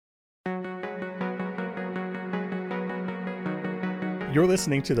You're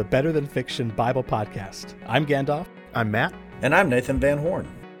listening to the Better Than Fiction Bible Podcast. I'm Gandalf. I'm Matt. And I'm Nathan Van Horn.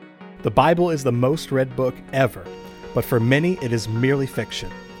 The Bible is the most read book ever, but for many it is merely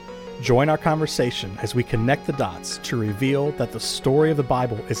fiction. Join our conversation as we connect the dots to reveal that the story of the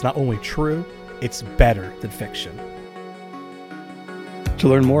Bible is not only true, it's better than fiction. To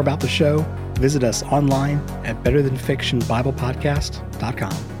learn more about the show, visit us online at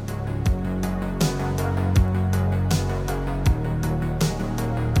betterthanfictionbiblepodcast.com.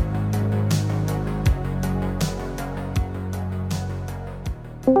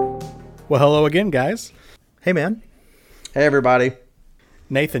 Well, hello again, guys. Hey, man. Hey, everybody.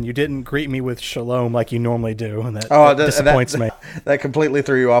 Nathan, you didn't greet me with shalom like you normally do, and that disappoints me. That completely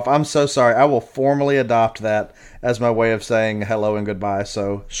threw you off. I'm so sorry. I will formally adopt that as my way of saying hello and goodbye.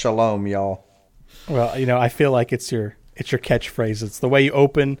 So, shalom, y'all. Well, you know, I feel like it's your catchphrase. It's the way you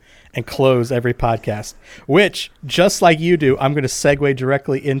open and close every podcast, which, just like you do, I'm going to segue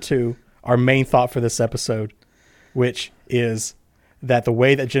directly into our main thought for this episode, which is that the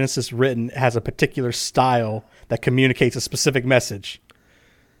way that Genesis is written has a particular style that communicates a specific message.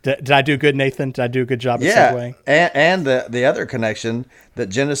 Did I do good, Nathan? Did I do a good job of segueing? And the other connection that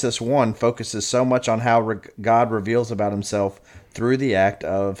Genesis 1 focuses so much on how God reveals about himself through the act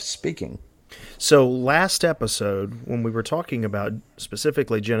of speaking. So last episode, when we were talking about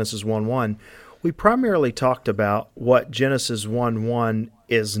specifically Genesis 1:1, we primarily talked about what Genesis 1:1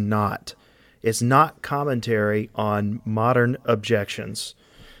 is not. It's not commentary on modern objections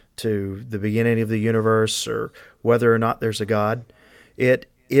to the beginning of the universe or whether or not there's a God. It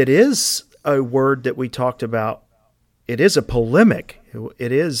is a word that we talked about. It is a polemic.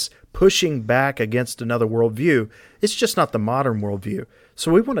 It is pushing back against another worldview. It's just not the modern worldview.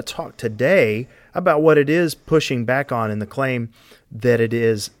 So we want to talk today about what it is pushing back on and the claim that it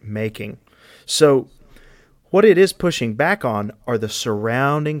is making. So what it is pushing back on are the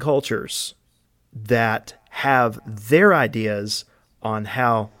surrounding cultures that have their ideas on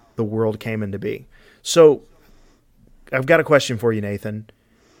how the world came into being. So I've got a question for you, Nathan.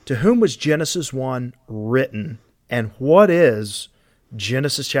 To whom was Genesis 1 written, and what is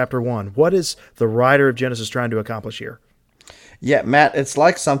Genesis chapter 1? What is the writer of Genesis trying to accomplish here? Yeah, Matt, it's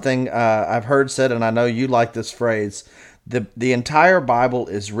like something I've heard said, and I know you like this phrase. The entire Bible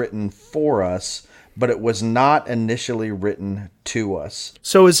is written for us, but it was not initially written to us.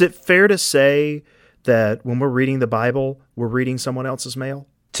 So is it fair to say that when we're reading the Bible, we're reading someone else's mail?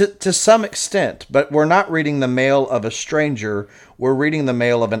 To some extent, but we're not reading the mail of a stranger. We're reading the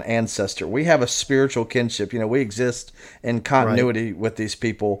mail of an ancestor. We have a spiritual kinship. You know, we exist in continuity with these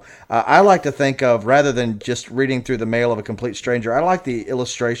people. I like to think of, rather than just reading through the mail of a complete stranger, I like the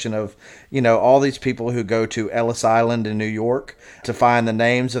illustration of, you know, all these people who go to Ellis Island in New York to find the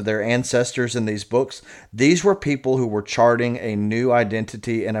names of their ancestors in these books. These were people who were charting a new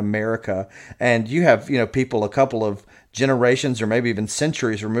identity in America. And you have, you know, people a couple of generations or maybe even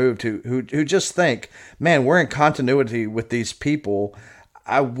centuries removed who just think, man, we're in continuity with these people.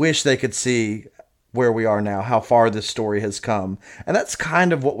 I wish they could see where we are now, how far this story has come. And that's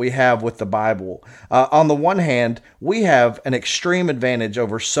kind of what we have with the Bible. On the one hand, we have an extreme advantage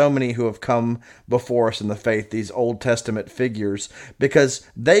over so many who have come before us in the faith, these Old Testament figures, because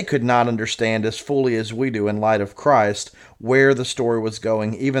they could not understand as fully as we do in light of Christ where the story was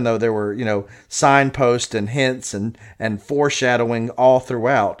going, even though there were, you know, signposts and hints and foreshadowing all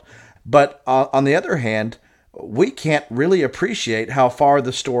throughout. But on the other hand, we can't really appreciate how far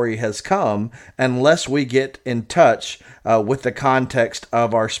the story has come unless we get in touch with the context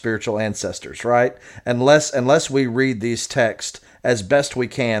of our spiritual ancestors, right? Unless we read these texts as best we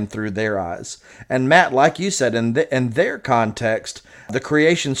can through their eyes. And Matt, like you said, in their context, the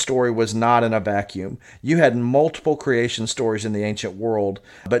creation story was not in a vacuum. You had multiple creation stories in the ancient world,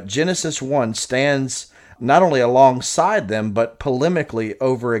 but Genesis 1 stands not only alongside them, but polemically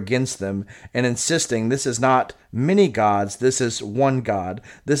over against them, and insisting this is not many gods, this is one God.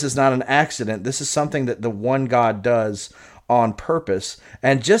 This is not an accident. This is something that the one God does on purpose.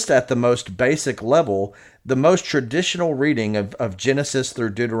 And just at the most basic level, the most traditional reading of Genesis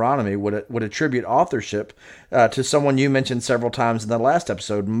through Deuteronomy would attribute authorship to someone you mentioned several times in the last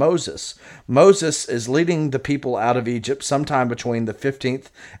episode, Moses. Moses is leading the people out of Egypt sometime between the 15th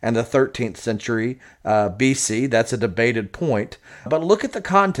and the 13th century BC. That's a debated point. But look at the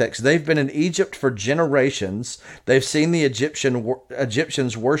context. They've been in Egypt for generations. They've seen the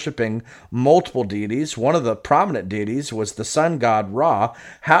Egyptians worshiping multiple deities. One of the prominent deities was the sun god Ra.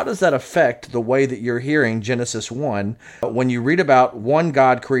 How does that affect the way that you're hearing Genesis 1 when you read about one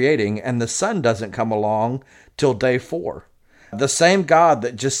God creating and the sun doesn't come along till day 4? The same God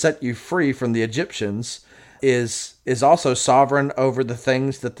that just set you free from the Egyptians is also sovereign over the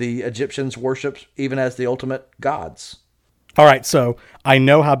things that the Egyptians worshipped even as the ultimate gods. All right, so I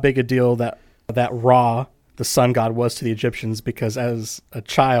know how big a deal that Ra, the sun god, was to the Egyptians because as a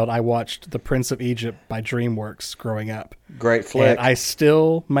child I watched The Prince of Egypt by DreamWorks growing up. Great flick. And I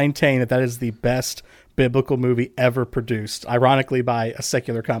still maintain that is the best biblical movie ever produced, ironically by a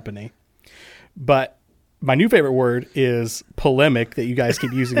secular company. But my new favorite word is polemic that you guys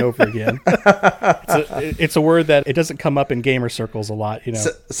keep using over again. It's a word that it doesn't come up in gamer circles a lot, you know.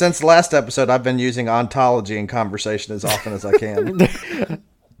 Since last episode, I've been using ontology in conversation as often as I can.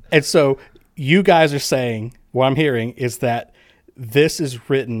 And so you guys are saying, what I'm hearing is that this is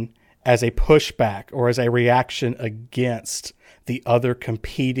written as a pushback or as a reaction against the other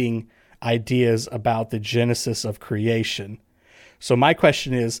competing ideas about the genesis of creation. So my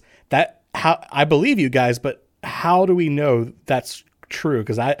question is that how I believe you guys, but how do we know that's true?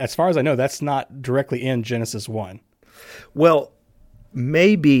 Because as far as I know, that's not directly in Genesis 1. Well,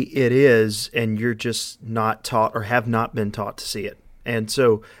 maybe it is, and you're just not taught or have not been taught to see it. And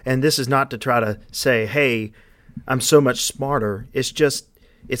this is not to try to say, hey, I'm so much smarter. It's just,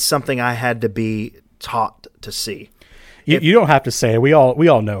 it's something I had to be taught to see. You don't have to say it. We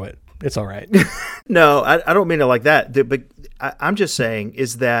all know it. It's all right. No, I don't mean it like that. But I'm just saying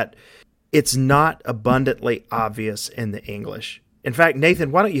is that it's not abundantly obvious in the English. In fact,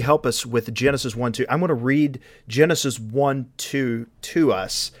 Nathan, why don't you help us with Genesis 1:2? I'm going to read Genesis 1:2 to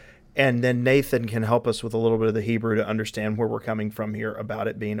us, and then Nathan can help us with a little bit of the Hebrew to understand where we're coming from here about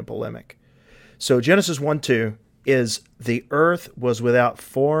it being a polemic. So Genesis 1:2 is, the earth was without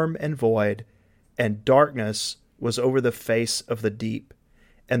form and void, and darkness was over the face of the deep,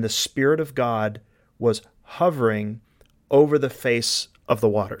 and the Spirit of God was hovering over the face of the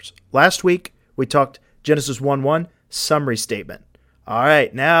waters. Last week, we talked Genesis 1:1, summary statement. All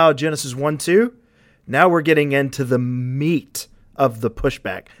right, now Genesis 1:2. Now we're getting into the meat of the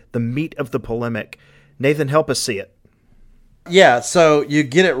pushback, the meat of the polemic. Nathan, help us see it. Yeah, so you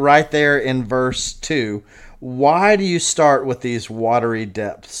get it right there in verse 2. Why do you start with these watery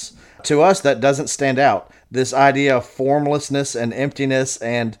depths? To us, that doesn't stand out. This idea of formlessness and emptiness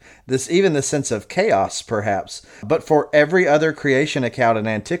and even the sense of chaos, perhaps. But for every other creation account in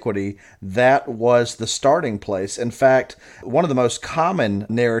antiquity, that was the starting place. In fact, one of the most common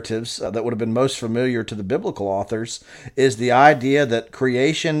narratives that would have been most familiar to the biblical authors is the idea that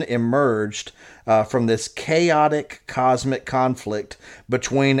creation emerged from this chaotic cosmic conflict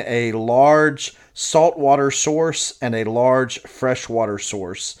between a large saltwater source and a large freshwater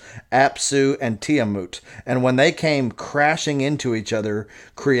source, Apsu and Tiamut. And when they came crashing into each other,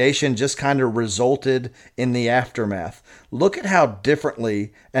 creation just kind of resulted in the aftermath. Look at how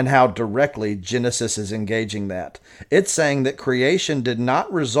differently and how directly Genesis is engaging that. It's saying that creation did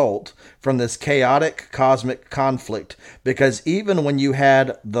not result from this chaotic cosmic conflict, because even when you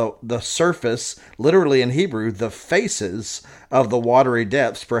had the surface, literally in Hebrew, the faces of the watery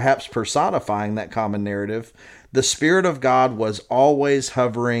depths, perhaps personifying that common narrative, the Spirit of God was always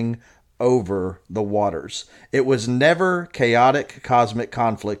hovering over the waters. It was never chaotic cosmic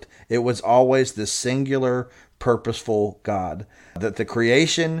conflict. It was always this singular, purposeful God. That the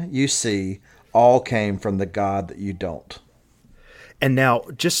creation you see all came from the God that you don't. And now,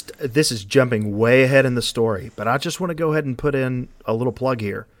 this is jumping way ahead in the story, but I just want to go ahead and put in a little plug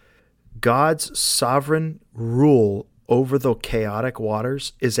here. God's sovereign rule over the chaotic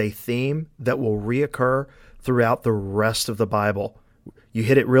waters is a theme that will reoccur throughout the rest of the Bible. You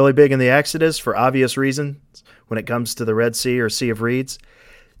hit it really big in the Exodus for obvious reasons when it comes to the Red Sea or Sea of Reeds.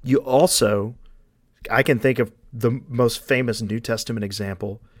 You also, I can think of the most famous New Testament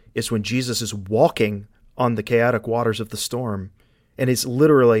example is when Jesus is walking on the chaotic waters of the storm, and he's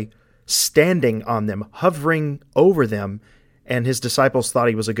literally standing on them, hovering over them, and his disciples thought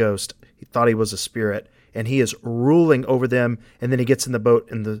he was a ghost. He thought he was a spirit, and he is ruling over them, and then he gets in the boat,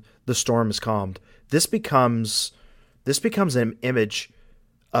 and the storm is calmed. This becomes an image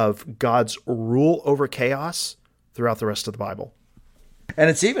of God's rule over chaos throughout the rest of the Bible. And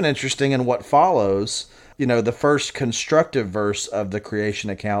it's even interesting in what follows, the first constructive verse of the creation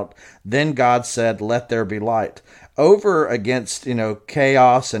account. Then God said, "Let there be light." Over against,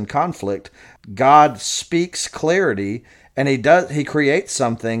 chaos and conflict, God speaks clarity, and he creates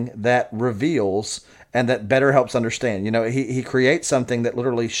something that reveals and that better helps understand. He creates something that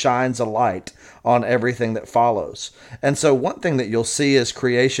literally shines a light on everything that follows. And so one thing that you'll see as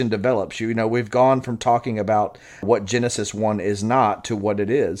creation develops, we've gone from talking about what Genesis 1 is not to what it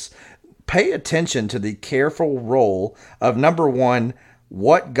is. Pay attention to the careful role of, number one,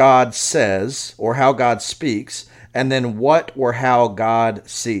 what God says or how God speaks, and then what or how God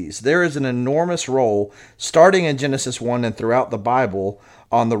sees. There is an enormous role, starting in Genesis 1 and throughout the Bible,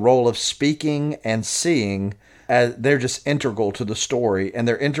 on the role of speaking and seeing. They're just integral to the story, and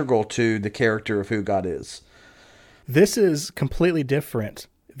they're integral to the character of who God is. This is completely different,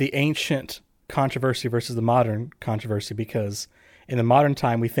 the ancient controversy versus the modern controversy, because in the modern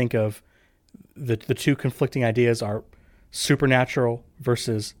time we think of the two conflicting ideas are supernatural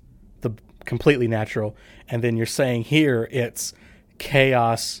versus the completely natural, and then you're saying here it's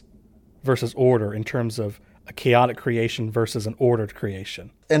chaos versus order in terms of a chaotic creation versus an ordered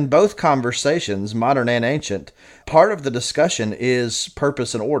creation. In both conversations, modern and ancient, part of the discussion is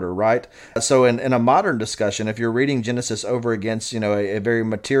purpose and order, right? So in a modern discussion, if you're reading Genesis over against, a very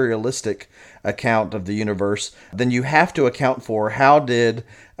materialistic account of the universe, then you have to account for how did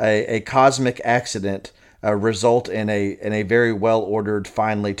a cosmic accident result in a very well-ordered,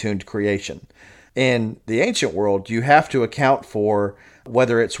 finely tuned creation. In the ancient world, you have to account for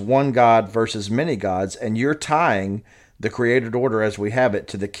whether it's one God versus many gods, and you're tying the created order as we have it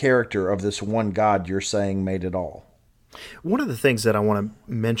to the character of this one God you're saying made it all. One of the things that I want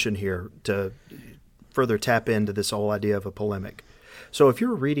to mention here to further tap into this whole idea of a polemic. So if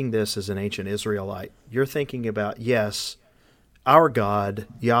you're reading this as an ancient Israelite, you're thinking about, yes, our God,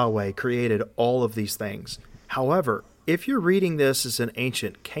 Yahweh, created all of these things. However, if you're reading this as an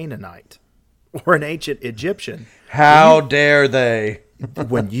ancient Canaanite or an ancient Egyptian, how dare they?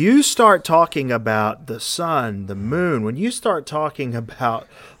 When you start talking about the sun, the moon, when you start talking about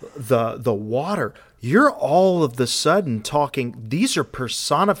the water, you're all of the sudden talking, these are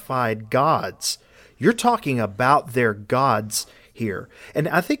personified gods. You're talking about their gods here. And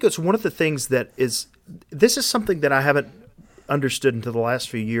I think it's one of the things this is something that I haven't understood until the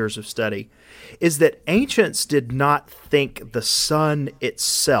last few years of study, is that ancients did not think the sun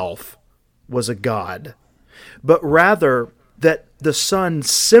itself was a god, but rather that the sun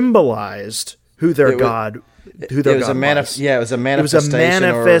symbolized who their God was. It was a manifestation. It was a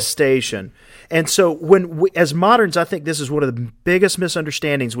manifestation. And so as moderns, I think this is one of the biggest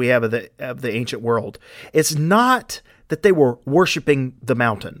misunderstandings we have of the ancient world. It's not that they were worshiping the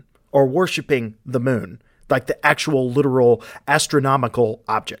mountain or worshiping the moon, like the actual literal astronomical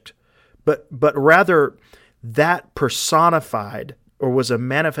object, but rather that personified or was a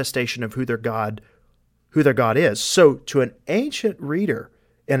manifestation of who their God is. So to an ancient reader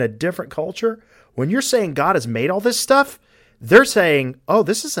in a different culture, when you're saying God has made all this stuff, they're saying, oh,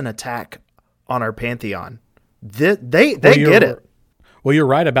 this is an attack on our pantheon. They get it. Well, you're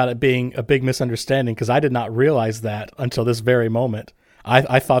right about it being a big misunderstanding, because I did not realize that until this very moment.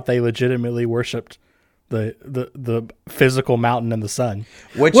 I thought they legitimately worshipped the physical mountain and the sun.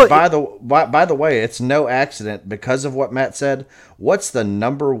 Which, by the way, it's no accident because of what Matt said. What's the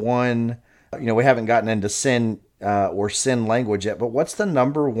number one? We haven't gotten into sin or sin language yet, but what's the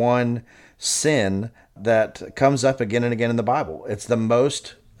number one sin that comes up again and again in the Bible? It's the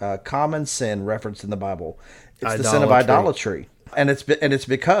most common sin referenced in the Bible. It's the sin of idolatry. And it's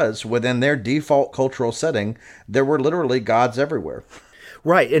because within their default cultural setting, there were literally gods everywhere.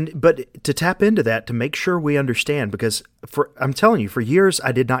 Right, but to tap into that, to make sure we understand, because I'm telling you, for years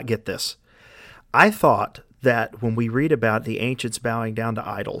I did not get this. I thought that when we read about the ancients bowing down to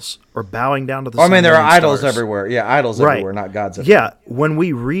idols or bowing down to the sun, there are idols everywhere. Yeah, idols everywhere, not gods everywhere. Yeah, when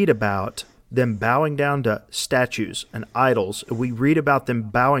we read about them bowing down to statues and idols, we read about them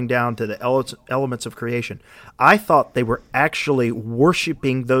bowing down to the elements of creation. I thought they were actually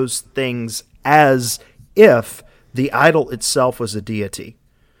worshiping those things as if the idol itself was a deity.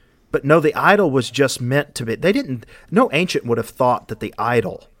 But no, the idol was just meant to be. No ancient would have thought that the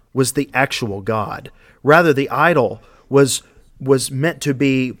idol was the actual God. Rather, the idol was meant to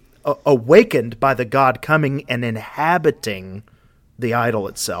be awakened by the God coming and inhabiting the idol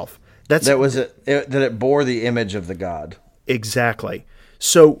itself. That it bore the image of the God. Exactly.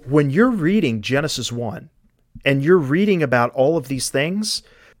 So when you're reading Genesis 1 and you're reading about all of these things,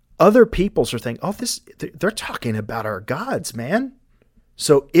 other peoples are thinking, oh, they're talking about our gods, man.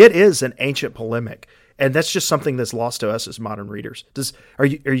 So it is an ancient polemic. And that's just something that's lost to us as modern readers. Are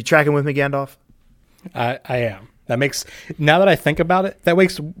you tracking with me, Gandalf? I am. Now that I think about it, that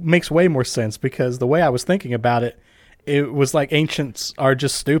makes way more sense, because the way I was thinking about it, it was like ancients are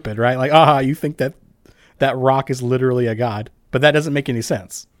just stupid, right? Like, you think that rock is literally a god, but that doesn't make any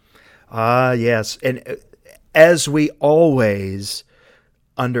sense. Yes. And as we always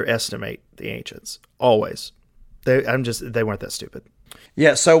underestimate the ancients, always. They weren't that stupid.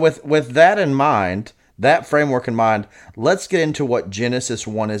 Yeah, so with that in mind, that framework in mind, let's get into what Genesis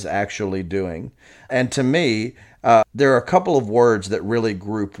 1 is actually doing. And to me, there are a couple of words that really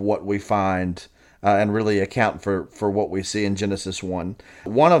group what we find and really account for what we see in Genesis 1.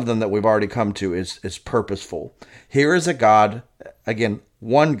 One of them that we've already come to is purposeful. Here is a God, again,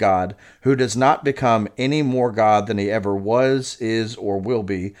 one God, who does not become any more God than he ever was, is, or will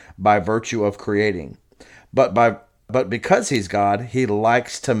be by virtue of creating. But because he's God, he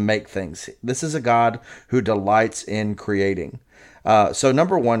likes to make things. This is a God who delights in creating. So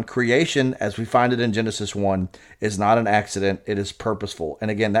number one, creation, as we find it in Genesis 1, is not an accident. It is purposeful. And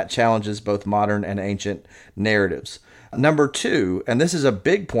again, that challenges both modern and ancient narratives. Number two, and this is a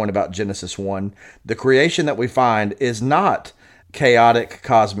big point about Genesis 1, the creation that we find is not chaotic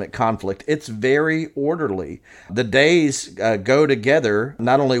cosmic conflict. It's very orderly. The days go together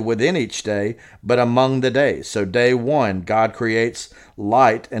not only within each day, but among the days. So day one, God creates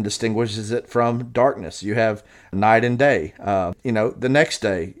light and distinguishes it from darkness. You have night and day. The next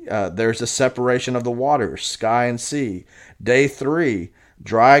day, there's a separation of the waters, sky and sea. Day three,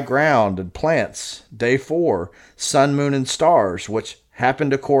 dry ground and plants. Day four, sun, moon, and stars, which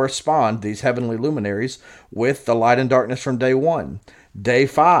happen to correspond, these heavenly luminaries, with the light and darkness from day one. Day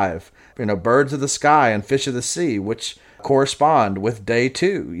five, birds of the sky and fish of the sea, which correspond with day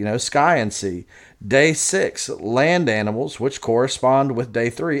two, sky and sea. Day six, land animals, which correspond with day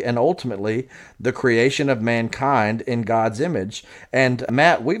three, and ultimately the creation of mankind in God's image. And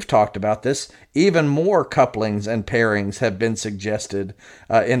Matt, we've talked about this. Even more couplings and pairings have been suggested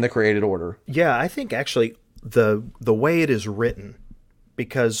in the created order. Yeah, I think actually the way it is written,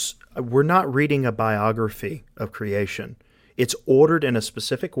 because we're not reading a biography of creation. It's ordered in a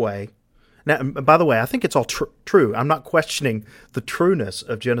specific way. Now, by the way, I think it's all true. I'm not questioning the trueness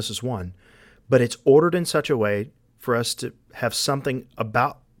of Genesis 1, but it's ordered in such a way for us to have something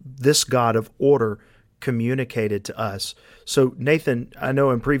about this God of order communicated to us. So, Nathan, I know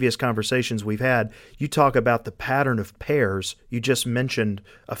in previous conversations we've had, you talk about the pattern of pairs. You just mentioned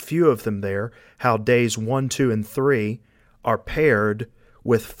a few of them there, how days 1, 2, and 3 are paired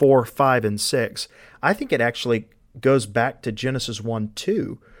with 4, 5, and 6. I think it actually goes back to Genesis 1,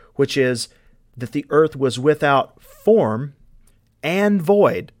 2, which is that the earth was without form and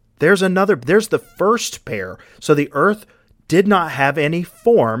void. There's the first pair. So the earth did not have any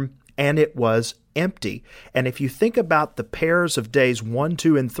form and it was empty. And if you think about the pairs of days 1,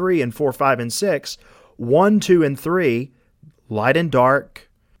 2, and 3 and 4, 5, and 6, 1, 2, and 3, light and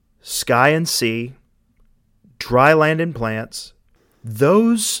dark, sky and sea, dry land and plants,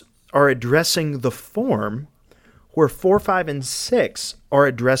 those are addressing the form, where 4, 5, and 6 are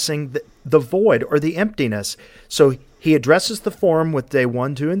addressing the void or the emptiness. So he addresses the form with day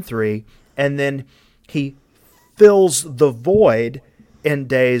 1, 2, and 3, and then he fills the void in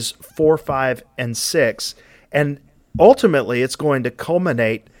days 4, 5, and 6. And ultimately, it's going to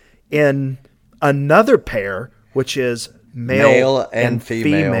culminate in another pair, which is male and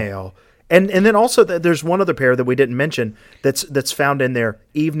female. And then also there's one other pair that we didn't mention that's found in there,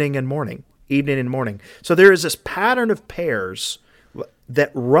 evening and morning. So there is this pattern of pairs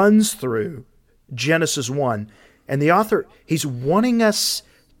that runs through Genesis 1. And the author, he's wanting us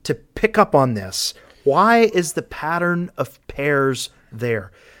to pick up on this. Why is the pattern of pairs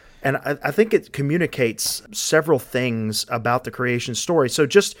there? And I think it communicates several things about the creation story. So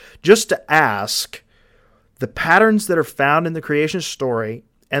just to ask, the patterns that are found in the creation story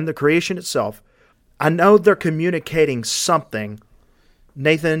and the creation itself, I know they're communicating something.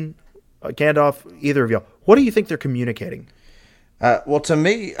 Nathan, Gandalf, either of y'all, what do you think they're communicating? Well, to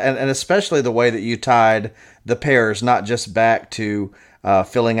me, and especially the way that you tied the pairs, not just back to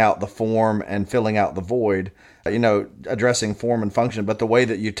filling out the form and filling out the void, addressing form and function, but the way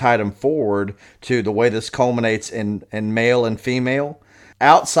that you tied them forward to the way this culminates in male and female.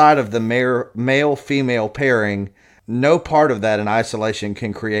 Outside of the male-female pairing, no part of that in isolation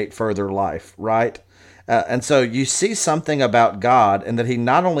can create further life, right? And so you see something about God, and that he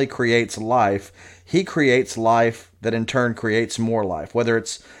not only creates life, he creates life that in turn creates more life, whether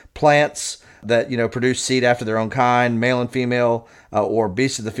it's plants that produce seed after their own kind, male and female, or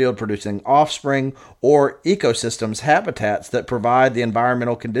beasts of the field producing offspring, or ecosystems, habitats that provide the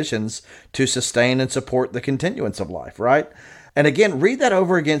environmental conditions to sustain and support the continuance of life, right? And again, read that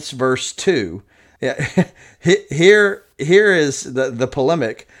over against verse 2. Yeah, here is the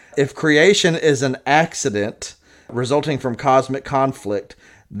polemic. If creation is an accident resulting from cosmic conflict,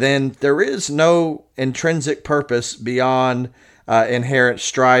 then there is no intrinsic purpose beyond inherent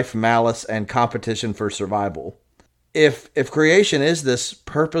strife, malice, and competition for survival. If creation is this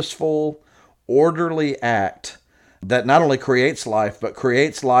purposeful, orderly act that not only creates life, but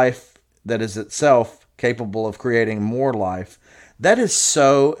creates life that is itself capable of creating more life, that is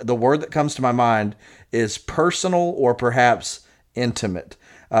so, the word that comes to my mind is personal or perhaps intimate.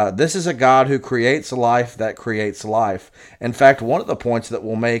 This is a God who creates life that creates life. In fact, one of the points that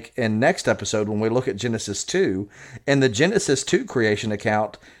we'll make in next episode when we look at Genesis 2, in the Genesis 2 creation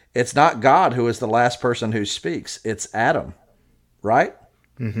account, it's not God who is the last person who speaks. It's Adam, right?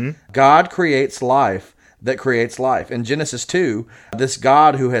 Mm-hmm. God creates life that creates life. In Genesis 2, this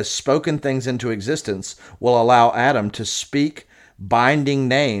God who has spoken things into existence will allow Adam to speak binding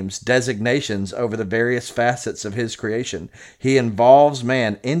names, designations over the various facets of his creation. He involves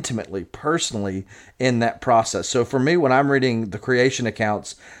man intimately, personally in that process. So for me, when I'm reading the creation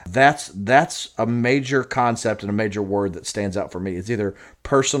accounts, that's a major concept and a major word that stands out for me. It's either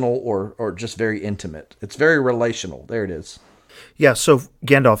personal or just very intimate. It's very relational. There it is. Yeah, so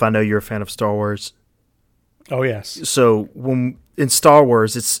Gandalf, I know you're a fan of Star Wars. Oh, yes. So when in Star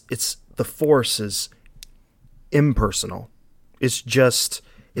Wars, it's the Force is impersonal. It's just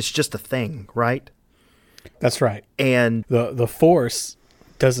a thing, right? That's right. And the Force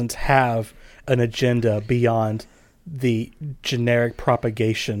doesn't have an agenda beyond the generic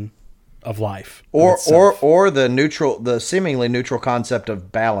propagation of life. Or the seemingly neutral concept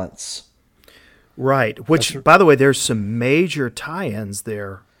of balance. Right. Which, by the way, there's some major tie-ins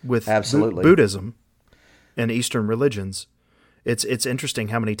there with absolutely Buddhism and Eastern religions. It's interesting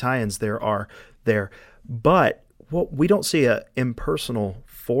how many tie-ins there are there. But we don't see an impersonal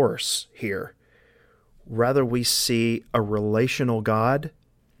force here. Rather, we see a relational God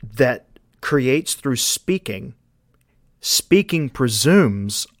that creates through speaking. Speaking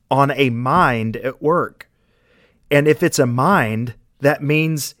presumes on a mind at work. And if it's a mind, that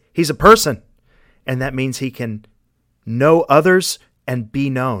means he's a person. And that means he can know others and be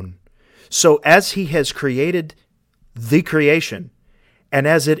known. So as he has created the creation, and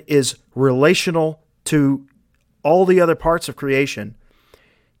as it is relational to all the other parts of creation,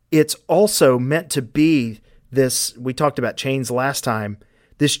 it's also meant to be this, we talked about chains last time,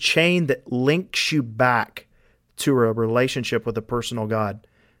 this chain that links you back to a relationship with a personal God.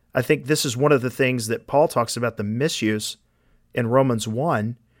 I think this is one of the things that Paul talks about the misuse in Romans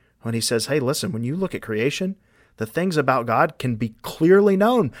 1, when he says, hey, listen, when you look at creation, the things about God can be clearly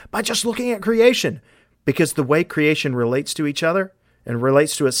known by just looking at creation, because the way creation relates to each other and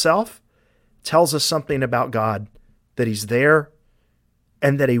relates to itself tells us something about God, that he's there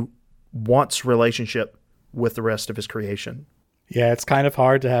and that he wants relationship with the rest of his creation. Yeah, it's kind of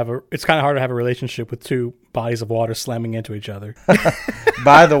hard to have a relationship with two bodies of water slamming into each other.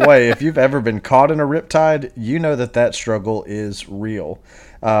 By the way, if you've ever been caught in a riptide, you know that struggle is real.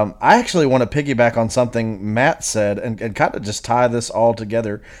 I actually want to piggyback on something Matt said and kind of just tie this all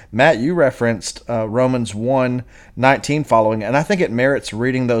together. Matt, you referenced Romans 1:19 following, and I think it merits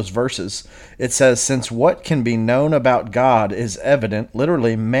reading those verses. It says, since what can be known about God is evident,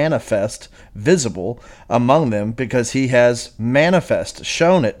 literally manifest, visible among them, because he has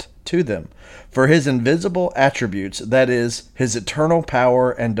shown it to them. For his invisible attributes, that is, his eternal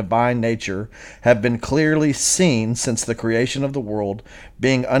power and divine nature, have been clearly seen since the creation of the world,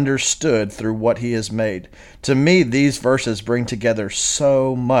 being understood through what he has made. To me, these verses bring together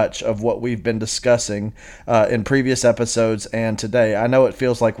so much of what we've been discussing in previous episodes and today. I know it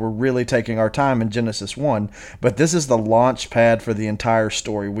feels like we're really taking our time in Genesis 1, but this is the launch pad for the entire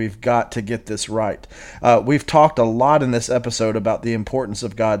story. We've got to get this right. We've talked a lot in this episode about the importance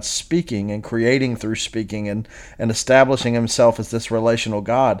of God speaking and creating through speaking and establishing himself as this relational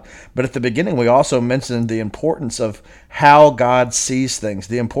God. But at the beginning, we also mentioned the importance of how God sees things,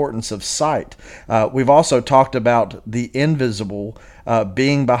 the importance of sight. We've also talked about the invisible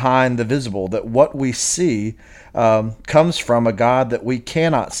being behind the visible, that what we see comes from a God that we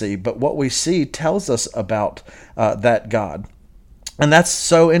cannot see, but what we see tells us about that God. And that's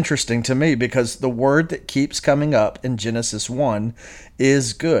so interesting to me, because the word that keeps coming up in Genesis 1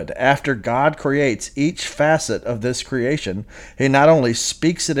 is good. After God creates each facet of this creation, he not only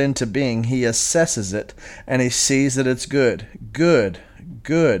speaks it into being, he assesses it, and he sees that it's good. Good,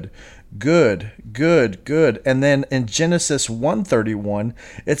 good, good, good, good. And then in Genesis 1:31,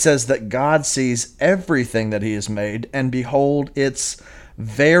 it says that God sees everything that he has made, and behold, it's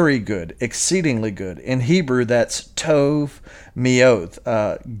very good, exceedingly good. In Hebrew, that's tov meoth.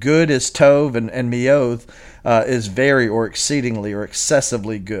 Good is tov, and meoth is very or exceedingly or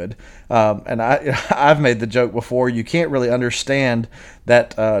excessively good. And I've made the joke before, you can't really understand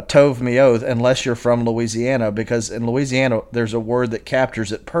that tov meoth unless you're from Louisiana, because in Louisiana there's a word that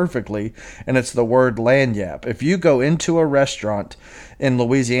captures it perfectly, and it's the word lagniappe. If you go into a restaurant in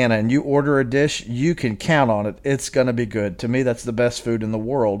Louisiana and you order a dish, you can count on it. It's going to be good. To me, that's the best food in the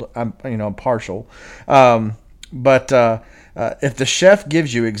world. I'm partial. But if the chef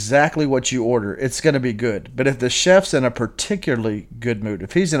gives you exactly what you order, it's going to be good. But if the chef's in a particularly good mood,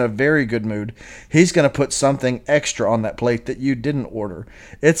 if he's in a very good mood, he's going to put something extra on that plate that you didn't order.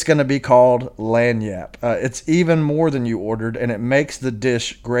 It's going to be called lagniappe. It's even more than you ordered, and it makes the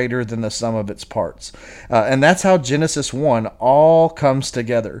dish greater than the sum of its parts. And that's how Genesis 1 all comes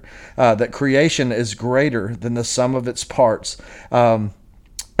together, that creation is greater than the sum of its parts, and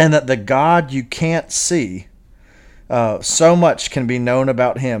that the God you can't see, so much can be known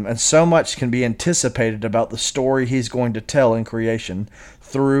about him, and so much can be anticipated about the story he's going to tell in creation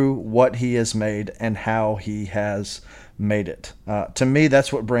through what he has made and how he has made it. To me,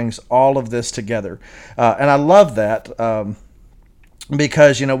 that's what brings all of this together. And I love that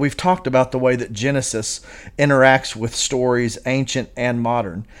because, we've talked about the way that Genesis interacts with stories, ancient and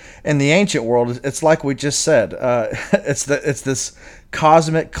modern. In the ancient world, it's like we just said, it's this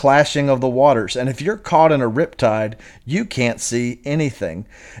cosmic clashing of the waters. And if you're caught in a riptide, you can't see anything.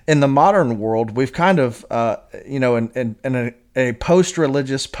 In the modern world, we've kind of, in a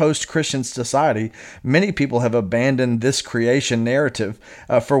post-religious, post-Christian society, many people have abandoned this creation narrative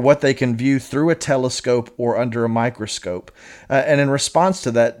for what they can view through a telescope or under a microscope. And in response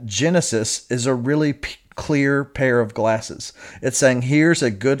to that, Genesis is a really clear pair of glasses. It's saying, here's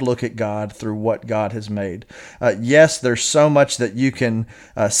a good look at God through what God has made. Yes, there's so much that you can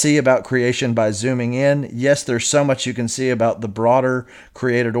see about creation by zooming in. Yes, there's so much you can see about the broader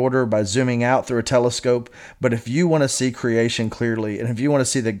created order by zooming out through a telescope. But if you want to see creation clearly, and if you want to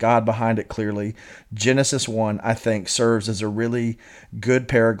see the God behind it clearly, Genesis 1, I think, serves as a really good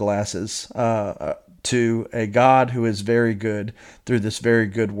pair of glasses to a God who is very good through this very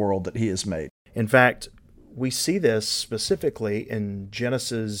good world that he has made. In fact, we see this specifically in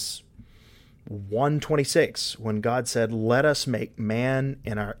Genesis 1:26, when God said, "Let us make man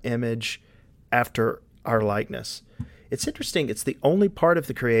in our image after our likeness." It's interesting. It's the only part of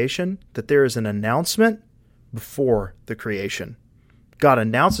the creation that there is an announcement before the creation. God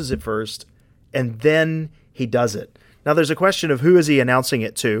announces it first, and then he does it. Now, there's a question of who is he announcing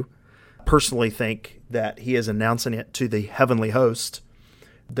it to. I personally think that he is announcing it to the heavenly host.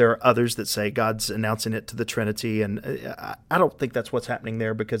 There are others that say God's announcing it to the Trinity, and I don't think that's what's happening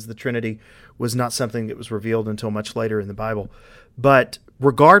there, because the Trinity was not something that was revealed until much later in the Bible. But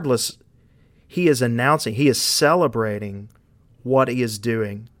regardless, he is announcing, he is celebrating what he is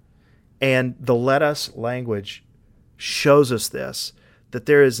doing. And the "let us" language shows us this, that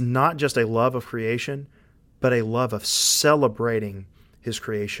there is not just a love of creation, but a love of celebrating his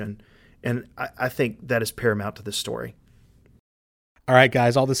creation. And I think that is paramount to this story. All right,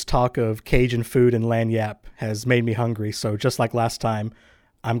 guys, all this talk of Cajun food and lagniappe has made me hungry. So just like last time,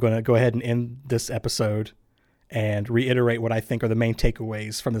 I'm going to go ahead and end this episode and reiterate what I think are the main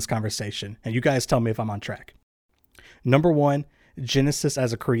takeaways from this conversation. And you guys tell me if I'm on track. Number one, Genesis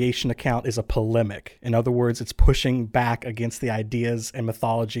as a creation account is a polemic. In other words, it's pushing back against the ideas and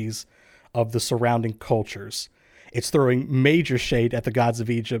mythologies of the surrounding cultures. It's throwing major shade at the gods of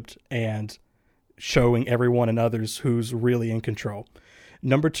Egypt and showing everyone and others who's really in control.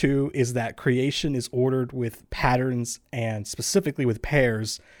 Number two is that creation is ordered with patterns and specifically with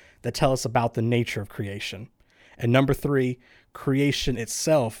pairs that tell us about the nature of creation. And number three, creation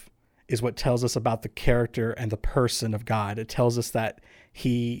itself is what tells us about the character and the person of God. It tells us that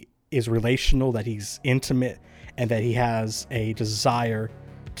he is relational, that he's intimate, and that he has a desire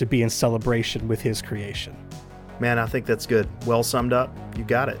to be in celebration with his creation. Man, I think that's good. Well summed up. You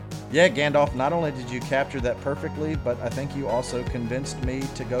got it. Yeah, Gandalf, not only did you capture that perfectly, but I think you also convinced me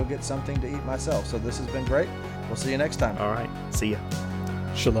to go get something to eat myself. So this has been great. We'll see you next time. All right. See ya.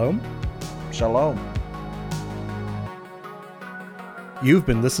 Shalom. Shalom. You've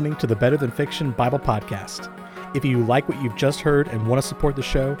been listening to the Better Than Fiction Bible Podcast. If you like what you've just heard and want to support the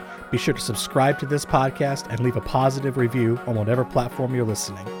show, be sure to subscribe to this podcast and leave a positive review on whatever platform you're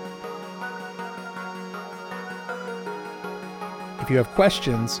listening. If you have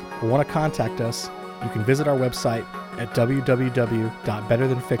questions or want to contact us, you can visit our website at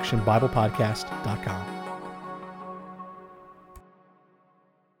www.betterthanfictionbiblepodcast.com.